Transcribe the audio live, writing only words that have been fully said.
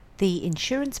The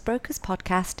Insurance Brokers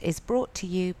Podcast is brought to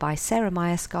you by Sarah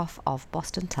Myerscough of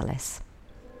Boston Tullis.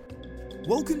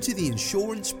 Welcome to the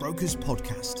Insurance Brokers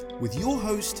Podcast with your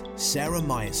host, Sarah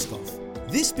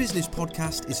Myerscough. This business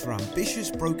podcast is for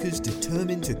ambitious brokers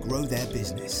determined to grow their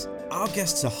business. Our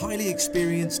guests are highly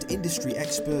experienced industry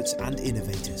experts and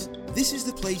innovators. This is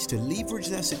the place to leverage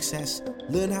their success,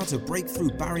 learn how to break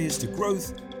through barriers to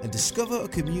growth, and discover a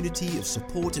community of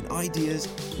support and ideas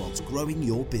whilst growing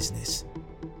your business.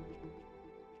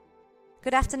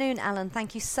 Good afternoon, Alan.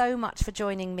 Thank you so much for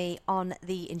joining me on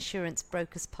the Insurance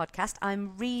Brokers Podcast.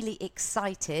 I'm really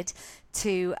excited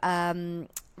to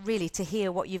to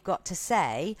hear what you've got to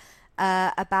say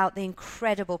about the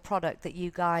incredible product that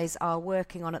you guys are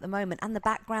working on at the moment and the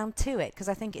background to it, because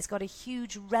I think it's got a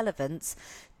huge relevance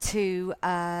to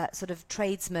sort of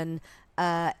tradesmen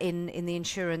in the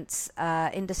insurance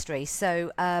industry.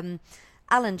 So, Alan,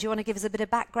 do you want to give us a bit of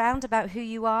background about who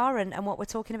you are and what we're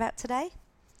talking about today?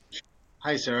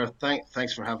 Hi Sarah,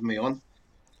 thanks for having me on.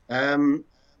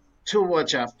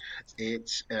 ToolWatch app,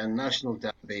 it's a national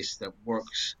database that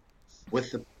works with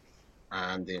the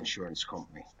and the insurance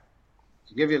company.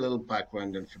 To give you a little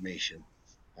background information,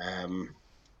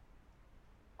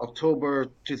 October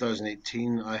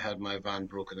 2018, I had my van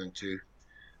broken into.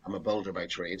 I'm a builder by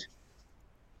trade,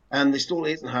 and they stole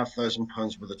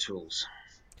 £8,500 worth of tools.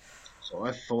 So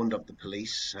I phoned up the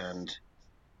police and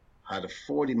had a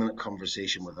 40-minute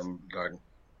conversation with them regarding,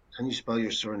 can you spell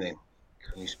your surname?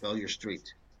 Can you spell your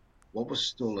street? What was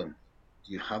stolen?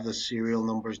 Do you have the serial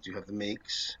numbers? Do you have the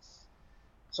makes?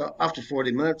 So after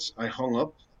 40 minutes, I hung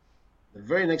up. The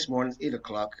very next morning, 8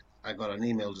 o'clock, I got an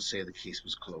email to say the case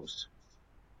was closed.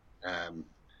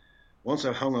 Once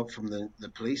I hung up from the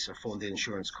police, I phoned the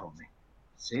insurance company.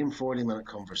 Same 40-minute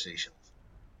conversation.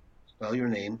 Spell your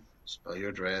name, spell your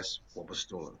address, what was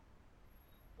stolen.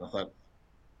 And I thought,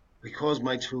 because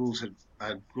my tools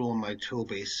had grown my tool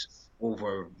base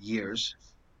over years,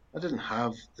 I didn't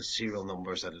have the serial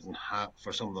numbers.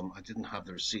 For some of them, I didn't have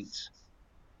the receipts.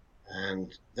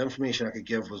 And the information I could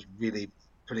give was really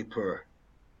pretty poor.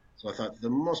 So I thought there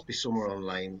must be somewhere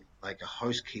online, like a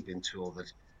housekeeping tool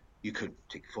that you could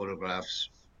take photographs,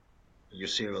 your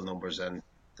serial numbers in,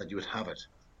 that you would have it.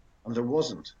 And there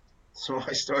wasn't. So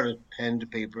I started pen to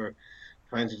paper,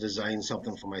 trying to design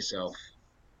something for myself.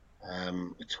 I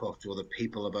talked to other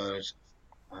people about it,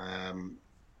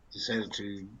 decided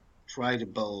to try to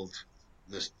build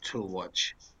this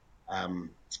ToolWatch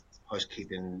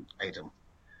housekeeping item.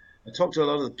 I talked to a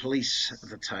lot of the police at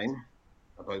the time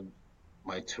about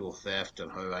my tool theft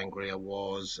and how angry I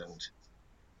was,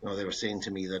 and they were saying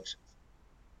to me that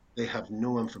they have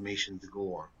no information to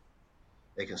go on.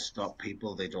 They can stop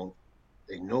people. They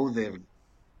know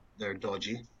they're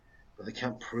dodgy, but they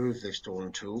can't prove they've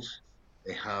stolen tools.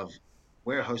 They have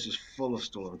warehouses full of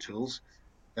stolen tools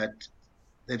that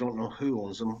they don't know who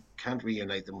owns them, can't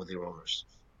reunite them with their owners.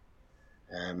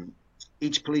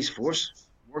 Each police force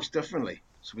works differently.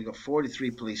 So we got 43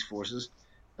 police forces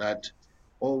that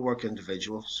all work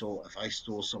individual. So if I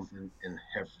stole something in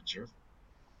Herefordshire,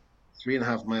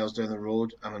 3.5 miles down the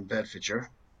road, I'm in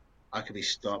Bedfordshire, I could be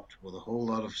stopped with a whole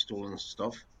lot of stolen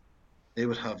stuff. They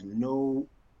would have no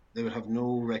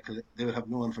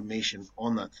information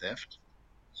on that theft.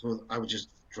 So I would just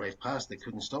drive past. They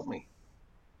couldn't stop me.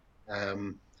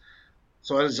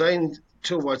 So I designed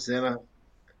ToolWatch then.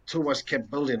 ToolWatch kept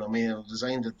building on me, and I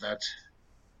designed it that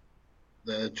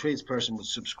the tradesperson would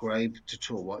subscribe to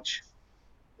ToolWatch.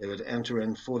 They would enter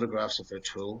in photographs of their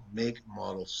tool, make,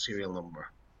 model, serial number.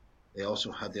 They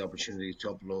also had the opportunity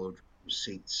to upload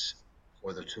receipts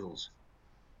for their tools.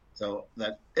 So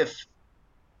that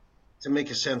to make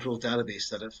a central database,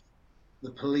 that if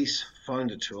the police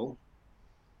found a tool,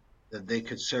 that they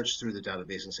could search through the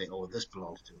database and say, oh, this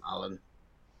belongs to Alan.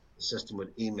 The system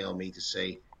would email me to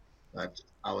say that,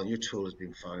 Alan, your tool has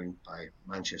been found by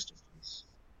Manchester Police.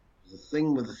 The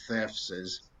thing with the thefts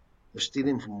is they're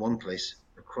stealing from one place,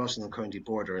 they're crossing the county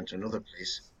border into another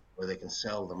place where they can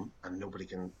sell them, and nobody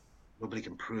can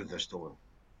prove they're stolen.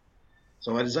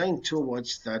 So I designed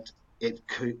ToolWatch that it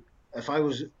could, if I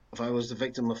was the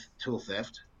victim of tool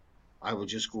theft, I would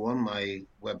just go on my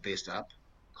web-based app,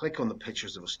 click on the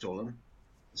pictures that were stolen.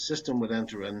 The system would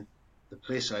enter in the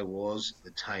place I was,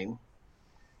 the time.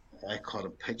 If I caught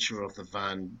a picture of the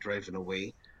van driving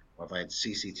away, or if I had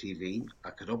CCTV, I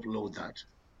could upload that.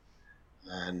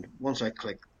 And once I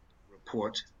click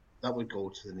report, that would go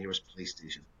to the nearest police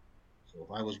station. So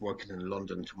if I was working in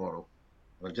London tomorrow,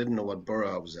 and I didn't know what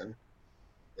borough I was in,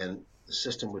 then the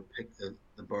system would pick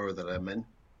the borough that I'm in,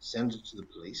 send it to the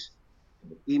police,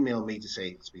 and email me to say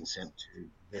it's been sent to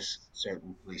this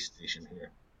certain police station here.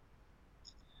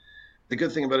 The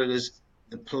good thing about it is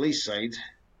the police side,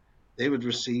 they would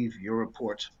receive your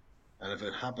report, and if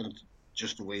it happened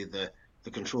just the way the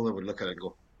controller would look at it and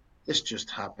go, this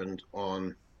just happened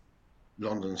on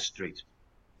London Street.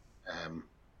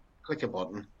 Click a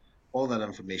button, all that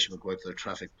information would go out to the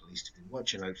traffic police to be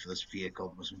watching out for this vehicle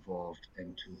that was involved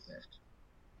in tool theft.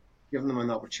 Giving them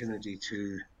an opportunity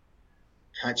to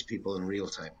catch people in real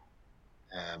time.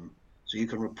 So you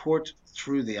can report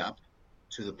through the app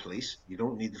to the police. You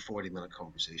don't need the 40-minute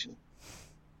conversation.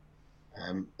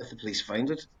 If the police find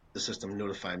it, the system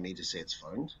notify me to say it's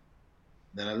found.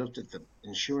 Then I looked at the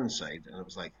insurance side and it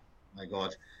was like, my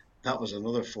God, that was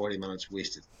another 40 minutes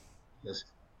wasted. Because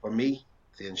for me,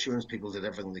 the insurance people did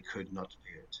everything they could not to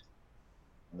pay it.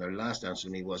 And their last answer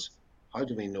to me was, how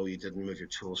do we know you didn't move your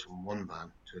tools from one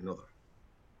van to another?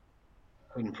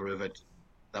 I couldn't prove it.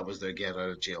 That was their get out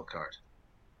of jail card.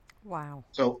 Wow.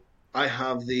 So I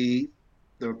have the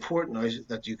report now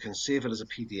that you can save it as a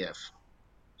PDF.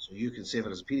 So you can save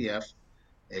it as a PDF.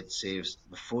 It saves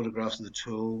the photographs of the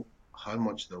tool, how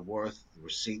much they're worth, the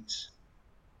receipts,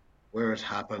 where it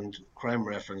happened, crime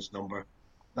reference number.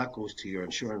 That goes to your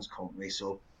insurance company.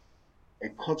 So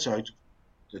it cuts out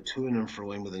the to-ing and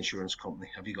fro-ing with the insurance company.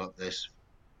 Have you got this?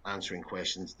 Answering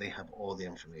questions. They have all the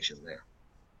information there.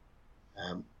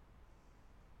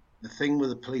 The thing with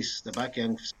the police, the back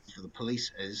end for the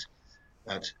police is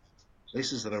that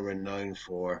places that are renowned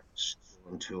for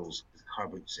stolen tools is car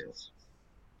boot sales.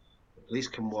 The police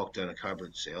can walk down a car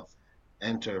boot sale,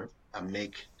 enter a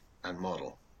make and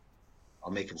model,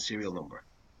 or make and serial number,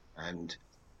 and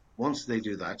once they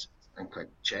do that and click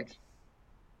check,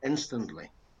 instantly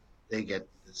they get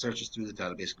it searches through the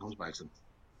database and comes back to them.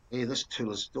 Hey, this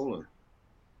tool is stolen.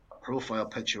 A profile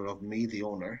picture of me, the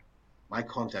owner, my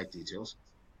contact details,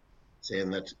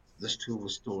 saying that this tool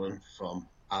was stolen from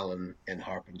Alan in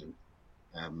Harpenden.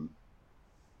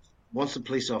 Once the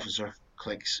police officer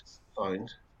clicks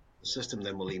found, the system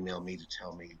then will email me to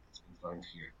tell me it's been found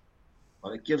here.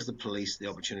 But it gives the police the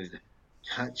opportunity to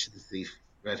catch the thief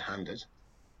red-handed,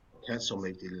 or catch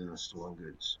somebody dealing in stolen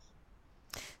goods.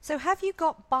 So have you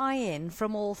got buy-in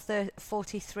from all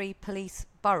 43 police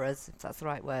boroughs, if that's the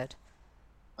right word?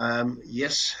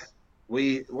 Yes.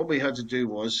 What we had to do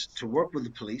was, to work with the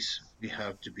police, we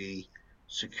have to be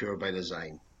secure by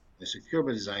design. The secure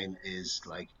by design is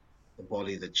like the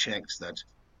body that checks that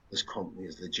this company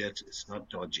is legit, it's not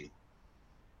dodgy.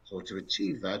 So to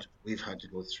achieve that, we've had to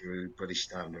go through British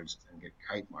standards and get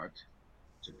kite marked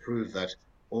to prove that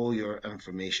all your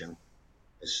information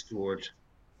is stored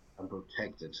and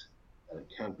protected, that it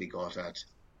can't be got at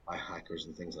by hackers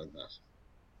and things like that.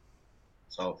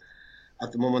 So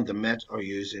at the moment, the Met are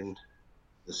using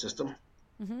the system,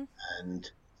 and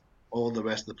all the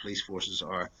rest of the police forces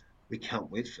are, we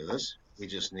can't wait for this. We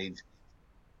just need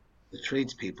the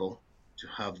tradespeople to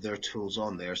have their tools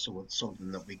on there, so it's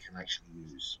something that we can actually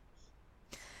use.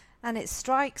 And it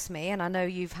strikes me, and I know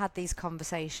you've had these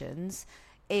conversations,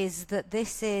 is that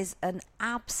this is an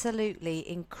absolutely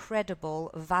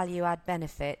incredible value add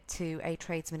benefit to a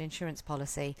tradesman insurance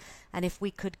policy. And if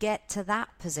we could get to that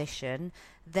position,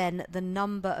 then the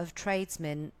number of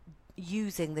tradesmen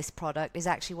using this product is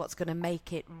actually what's going to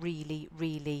make it really,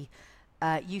 really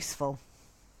useful.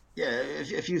 Yeah,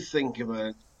 if you think about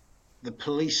it, the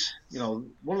police,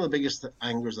 one of the biggest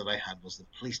angers that I had was the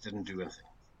police didn't do anything.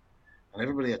 And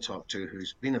everybody I talked to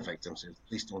who's been a victim says the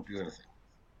police don't do anything.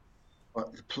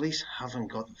 But the police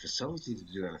haven't got the facility to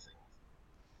do anything.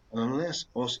 And unless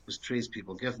us as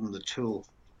tradespeople give them the tool to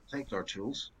protect our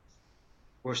tools,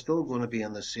 we're still going to be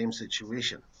in the same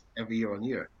situation every year on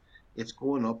year. It's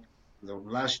going up.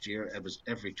 Last year, it was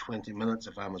every 20 minutes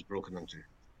a van was broken into.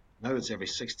 Now it's every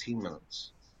 16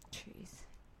 minutes. Jeez.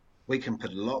 We can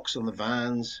put locks on the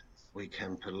vans. We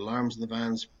can put alarms in the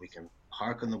vans. We can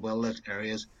park in the well-lit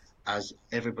areas as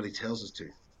everybody tells us to.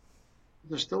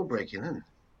 They're still breaking in.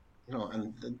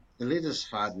 And the latest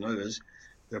fad now is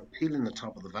they're peeling the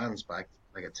top of the vans back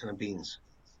like a tin of beans.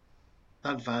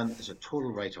 That van is a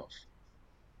total write-off.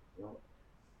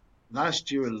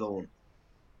 Last year alone,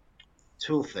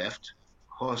 tool theft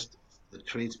cost the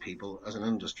tradespeople as an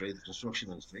industry, the construction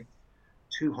industry,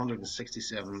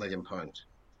 £267 million.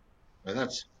 Now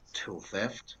that's tool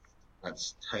theft.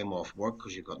 That's time off work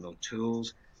because you've got no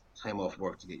tools, time off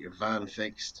work to get your van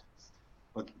fixed.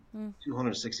 But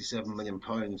 £267 million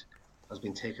has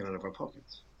been taken out of our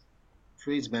pockets.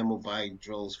 Tradesmen will buy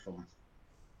drills from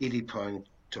 £80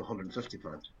 to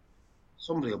 £150.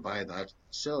 Somebody will buy that,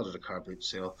 sell it at a car boot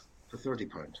sale for £30.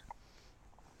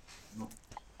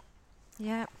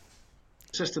 Yeah.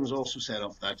 The system's also set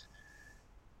up that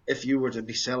if you were to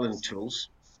be selling tools,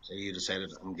 say you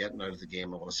decided, I'm getting out of the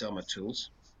game, I want to sell my tools,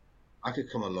 I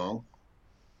could come along,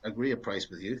 agree a price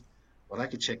with you, but I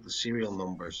could check the serial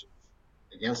numbers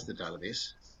against the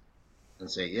database and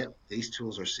say, yeah, these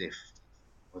tools are safe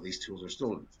or these tools are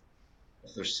stolen.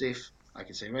 If they're safe, I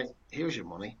can say, right, here's your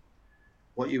money.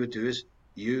 What you would do is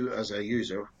you as a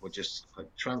user would just click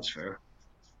transfer,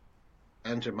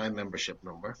 enter my membership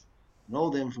number, and all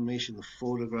the information, the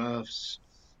photographs,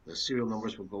 the serial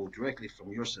numbers will go directly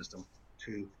from your system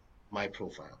to my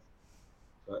profile.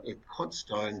 So it cuts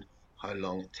down how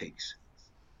long it takes,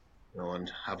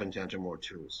 and having to enter more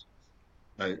tools.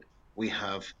 Now, we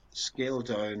have scaled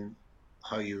down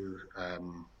how you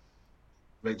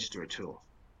register a tool.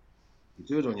 You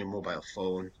do it on your mobile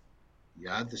phone, you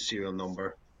add the serial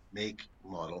number, make,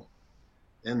 model,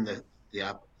 then the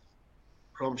app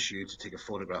prompts you to take a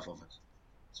photograph of it.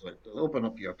 So it'll open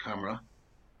up your camera,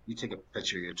 you take a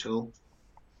picture of your tool,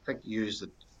 click use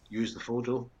the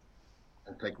photo,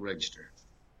 and click register.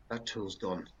 That tool's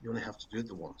done. You only have to do it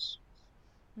the once.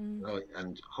 Mm.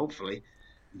 And hopefully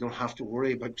you don't have to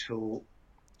worry about tool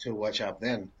watch app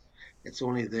then. It's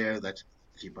only there that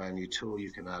if you buy a new tool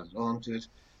you can add it on to it,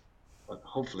 but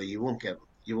hopefully you won't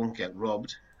get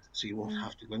robbed, so you won't Mm.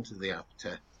 have to go into the app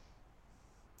to.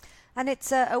 And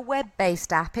it's a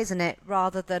web-based app, isn't it,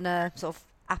 rather than a sort of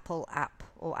Apple app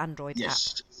or Android app?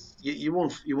 Yes, you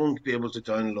won't be able to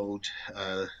download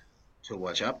tool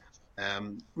watch app.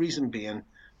 Reason being,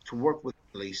 to work with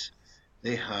police,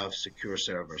 they have secure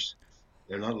servers.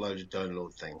 They're not allowed to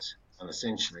download things, and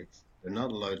essentially, they're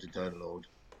not allowed to download.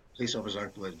 Police officers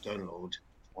aren't allowed to download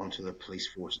onto the police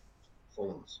force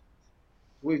phones.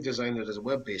 We've designed it as a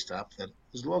web-based app that,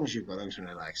 as long as you've got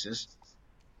internet access,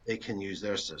 they can use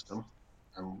their system,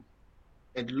 and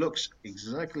it looks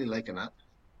exactly like an app,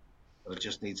 but it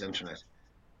just needs internet.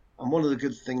 And one of the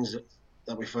good things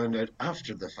that we found out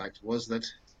after the fact was that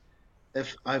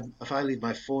if I leave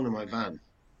my phone in my van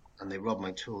and they rob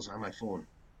my tools and my phone,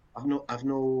 I've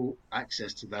no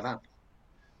access to that app.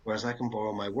 Whereas I can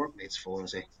borrow my workmate's phone and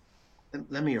say,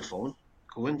 lend me your phone,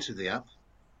 go into the app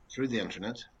through the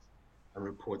internet and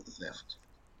report the theft.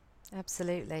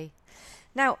 Absolutely.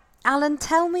 Now, Alan,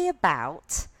 tell me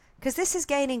about, because this is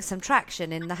gaining some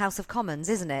traction in the House of Commons,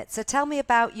 isn't it? So tell me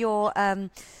about your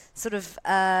sort of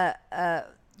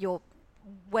your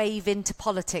wave into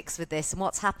politics with this and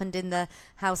what's happened in the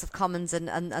House of Commons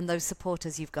and those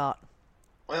supporters you've got.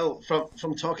 Well,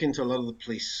 from talking to a lot of the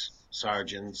police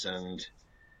sergeants and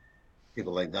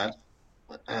people like that,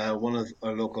 one of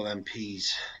our local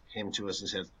MPs came to us and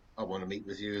said, I want to meet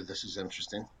with you. This is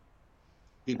interesting.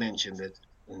 He mentioned it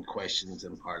in questions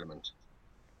in Parliament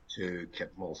to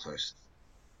Kit Malthouse.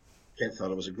 Kit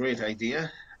thought it was a great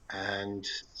idea, and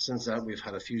since that, we've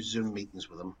had a few Zoom meetings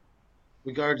with him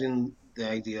regarding the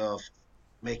idea of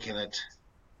making it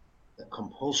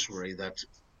compulsory that,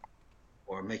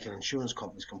 or making insurance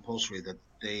companies compulsory that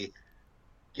they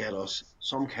get us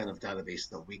some kind of database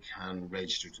that we can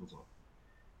register to.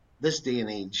 This day and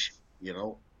age, we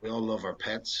all love our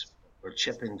pets. We're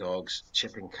chipping dogs,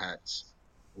 chipping cats,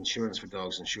 insurance for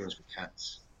dogs, insurance for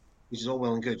cats, which is all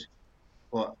well and good.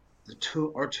 But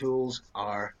our tools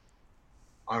are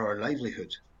our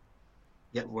livelihood.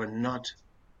 Yet we're not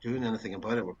doing anything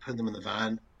about it. We're putting them in the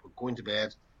van. We're going to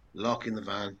bed, locking the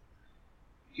van.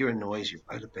 You hear a noise. You're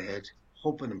out of bed,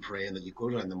 hoping and praying that you go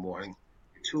down in the morning.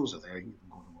 Your tools are there. You can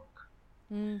go to work.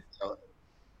 Mm. So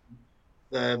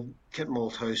the Kit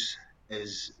Malthouse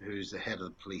who's the head of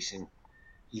the policing.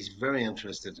 He's very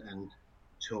interested in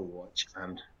tool watch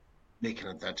and making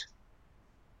it that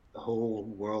the whole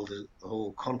world, the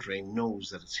whole country knows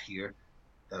that it's here,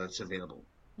 that it's available.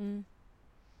 Mm.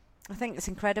 I think it's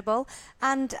incredible.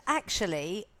 And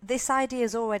actually, this idea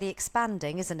is already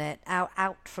expanding, isn't it?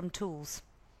 Out from tools.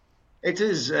 It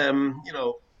is,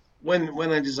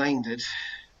 when I designed it,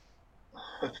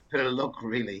 a bit of luck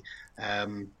really.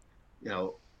 Um, you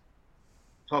know,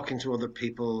 Talking to other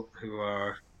people who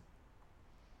are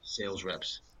sales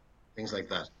reps, things like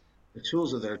that. The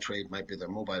tools of their trade might be their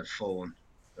mobile phone,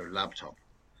 their laptop.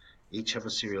 Each have a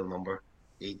serial number,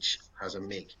 each has a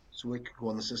make, so it could go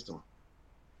on the system.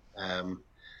 Um,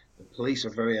 the police are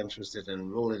very interested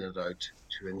in rolling it out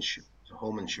to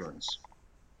home insurance,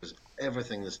 because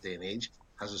everything this day and age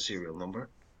has a serial number.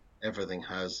 Everything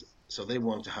has, so they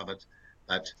want to have it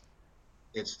that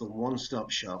it's the one-stop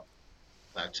shop,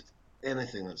 that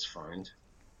anything that's found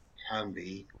can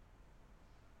be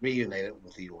reunited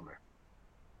with the owner.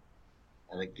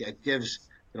 And it gives,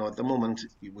 at the moment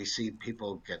we see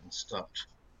people getting stopped,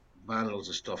 bundles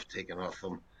of stuff taken off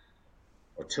them,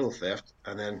 or tool theft,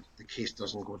 and then the case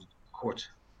doesn't go to court,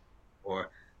 or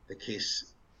the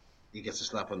case, he gets a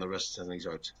slap on the wrist and he's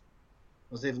out,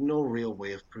 because they have no real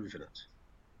way of proving it.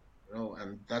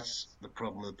 and that's the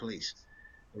problem with the police.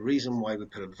 The reason why we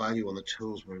put a value on the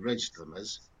tools when we register them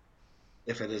is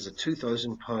if it is a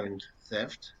 £2,000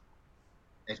 theft,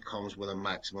 it comes with a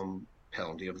maximum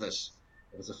penalty of this.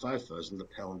 If it's a 5,000, the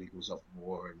penalty goes up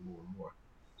more and more and more.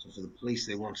 So for the police,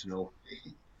 they want to know,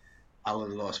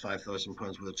 Alan lost £5,000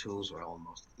 worth of tools, or Alan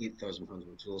lost £8,000 worth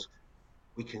of tools.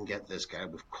 We can get this guy.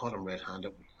 We've caught him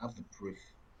red-handed. We have the proof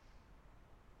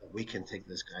that we can take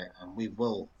this guy, and we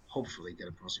will hopefully get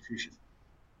a prosecution.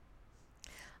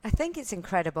 I think it's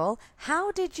incredible.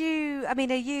 How did you, I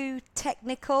mean, are you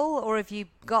technical, or have you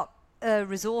got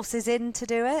resources in to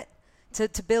do it,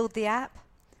 to build the app?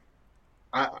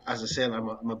 As I said,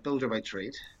 I'm a builder by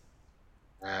trade.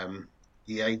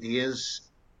 The ideas,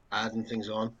 adding things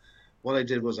on. What I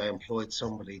did was I employed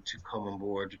somebody to come on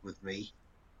board with me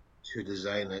to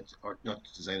design it, or not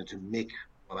to design it, to make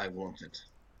what I wanted.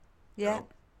 Yeah. You know?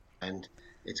 And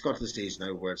it's got to the stage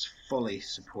now where it's fully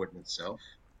supporting itself.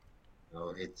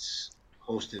 It's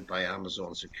hosted by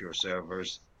Amazon secure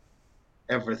servers.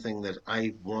 Everything that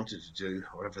I wanted to do,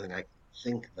 or everything I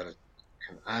think that it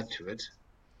can add to it,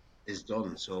 is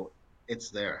done. So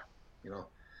it's there.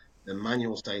 The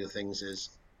manual side of things is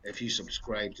if you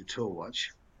subscribe to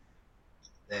ToolWatch,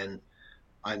 then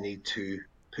I need to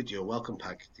put your welcome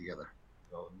pack together.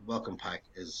 Welcome pack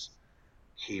is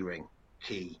keyring,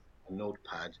 key, a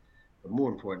notepad, but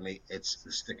more importantly, it's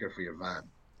the sticker for your van.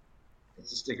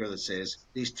 It's a sticker that says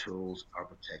these tools are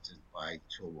protected by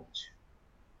ToolWatch,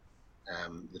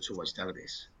 the ToolWatch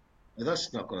database. Now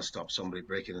that's not going to stop somebody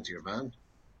breaking into your van,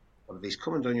 but if he's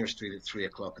coming down your street at 3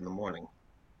 o'clock in the morning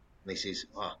and he says,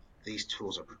 these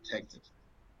tools are protected,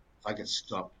 if I get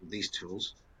stopped with these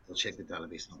tools, they'll check the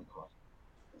database and I'll be caught.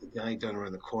 The guy down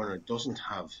around the corner doesn't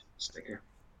have a sticker,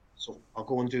 so I'll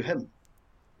go and do him.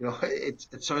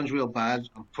 It sounds real bad.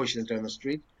 I'm pushing it down the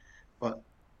street, but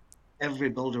every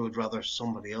builder would rather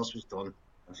somebody else was done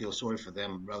and feel sorry for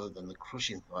them rather than the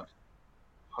crushing thought,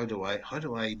 how do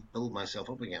I build myself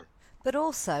up again? But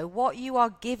also, what you are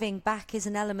giving back is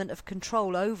an element of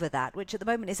control over that, which at the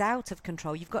moment is out of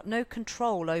control. You've got no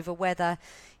control over whether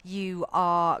you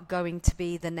are going to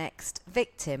be the next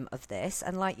victim of this.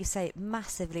 And like you say, it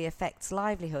massively affects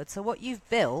livelihood. So what you've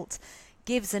built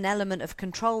gives an element of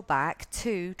control back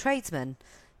to tradesmen,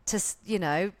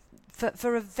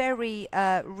 for a very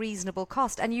reasonable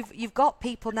cost. And you've got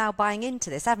people now buying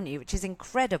into this, haven't you? Which is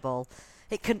incredible.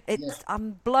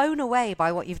 I'm blown away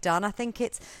by what you've done. I think there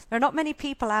are not many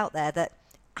people out there that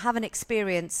have an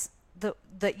experience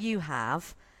that you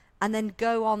have, and then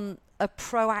go on a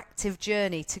proactive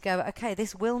journey to go, okay,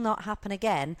 this will not happen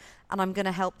again, and I'm going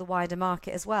to help the wider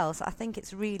market as well. So I think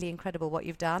it's really incredible what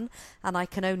you've done, and I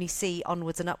can only see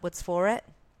onwards and upwards for it.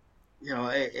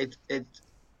 It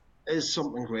is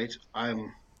something great. I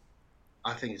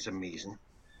think it's amazing.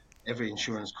 Every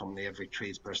insurance company, every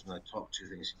tradesperson I talk to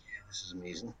thinks, yeah, this is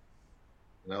amazing.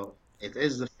 It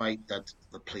is the fight that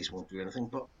the police won't do anything,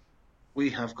 but we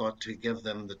have got to give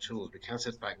them the tools. We can't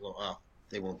sit back and go,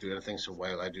 they won't do anything, so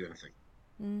why will I do anything?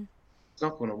 It's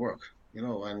not going to work,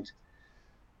 and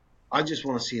I just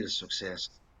want to see it as a success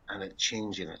and it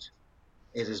changing it.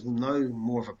 It is now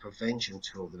more of a prevention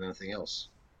tool than anything else.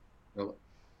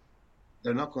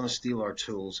 They're not going to steal our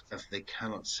tools if they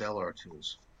cannot sell our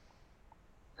tools.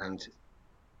 And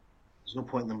there's no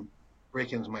point in them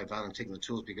breaking into my van and taking the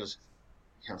tools because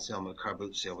we can't sell them at a car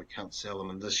boot sale. We can't sell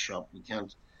them in this shop. We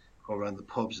can't go around the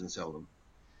pubs and sell them.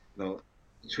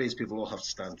 The tradespeople all have to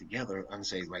stand together and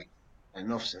say, right,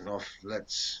 enough's enough.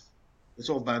 Let's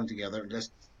all band together.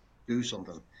 Let's do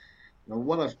something.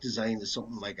 What I've designed is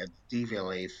something like a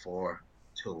DVLA for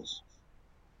tools.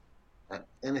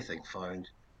 Anything found,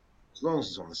 as long as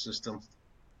it's on the system,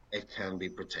 it can be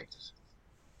protected.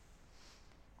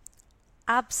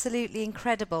 Absolutely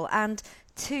incredible. And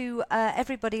to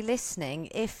everybody listening,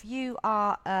 if you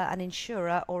are an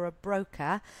insurer or a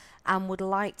broker and would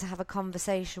like to have a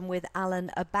conversation with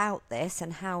Alan about this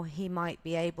and how he might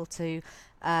be able to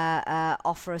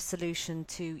offer a solution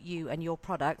to you and your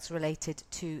products related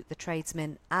to the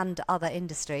tradesmen and other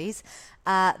industries,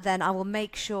 then I will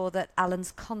make sure that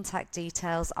Alan's contact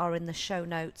details are in the show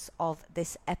notes of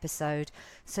this episode.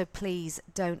 So please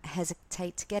don't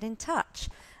hesitate to get in touch.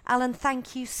 Alan,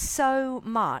 thank you so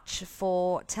much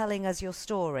for telling us your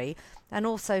story, and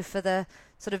also for the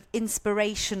sort of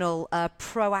inspirational,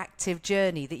 proactive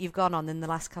journey that you've gone on in the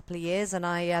last couple of years.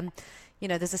 And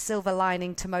there's a silver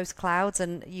lining to most clouds,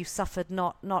 and you suffered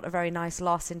not a very nice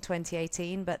loss in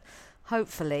 2018, but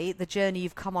hopefully the journey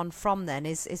you've come on from then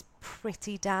is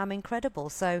pretty damn incredible.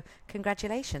 So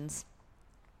congratulations.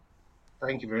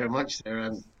 Thank you very much, Sarah,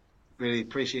 and really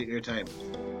appreciate your time.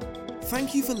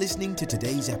 Thank you for listening to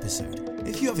today's episode.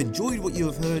 If you have enjoyed what you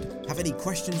have heard, have any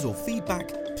questions or feedback,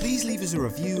 please leave us a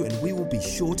review and we will be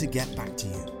sure to get back to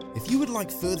you. If you would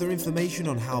like further information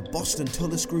on how Boston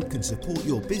Tullis Group can support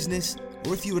your business,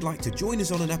 or if you would like to join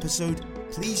us on an episode,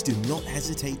 please do not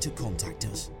hesitate to contact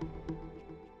us.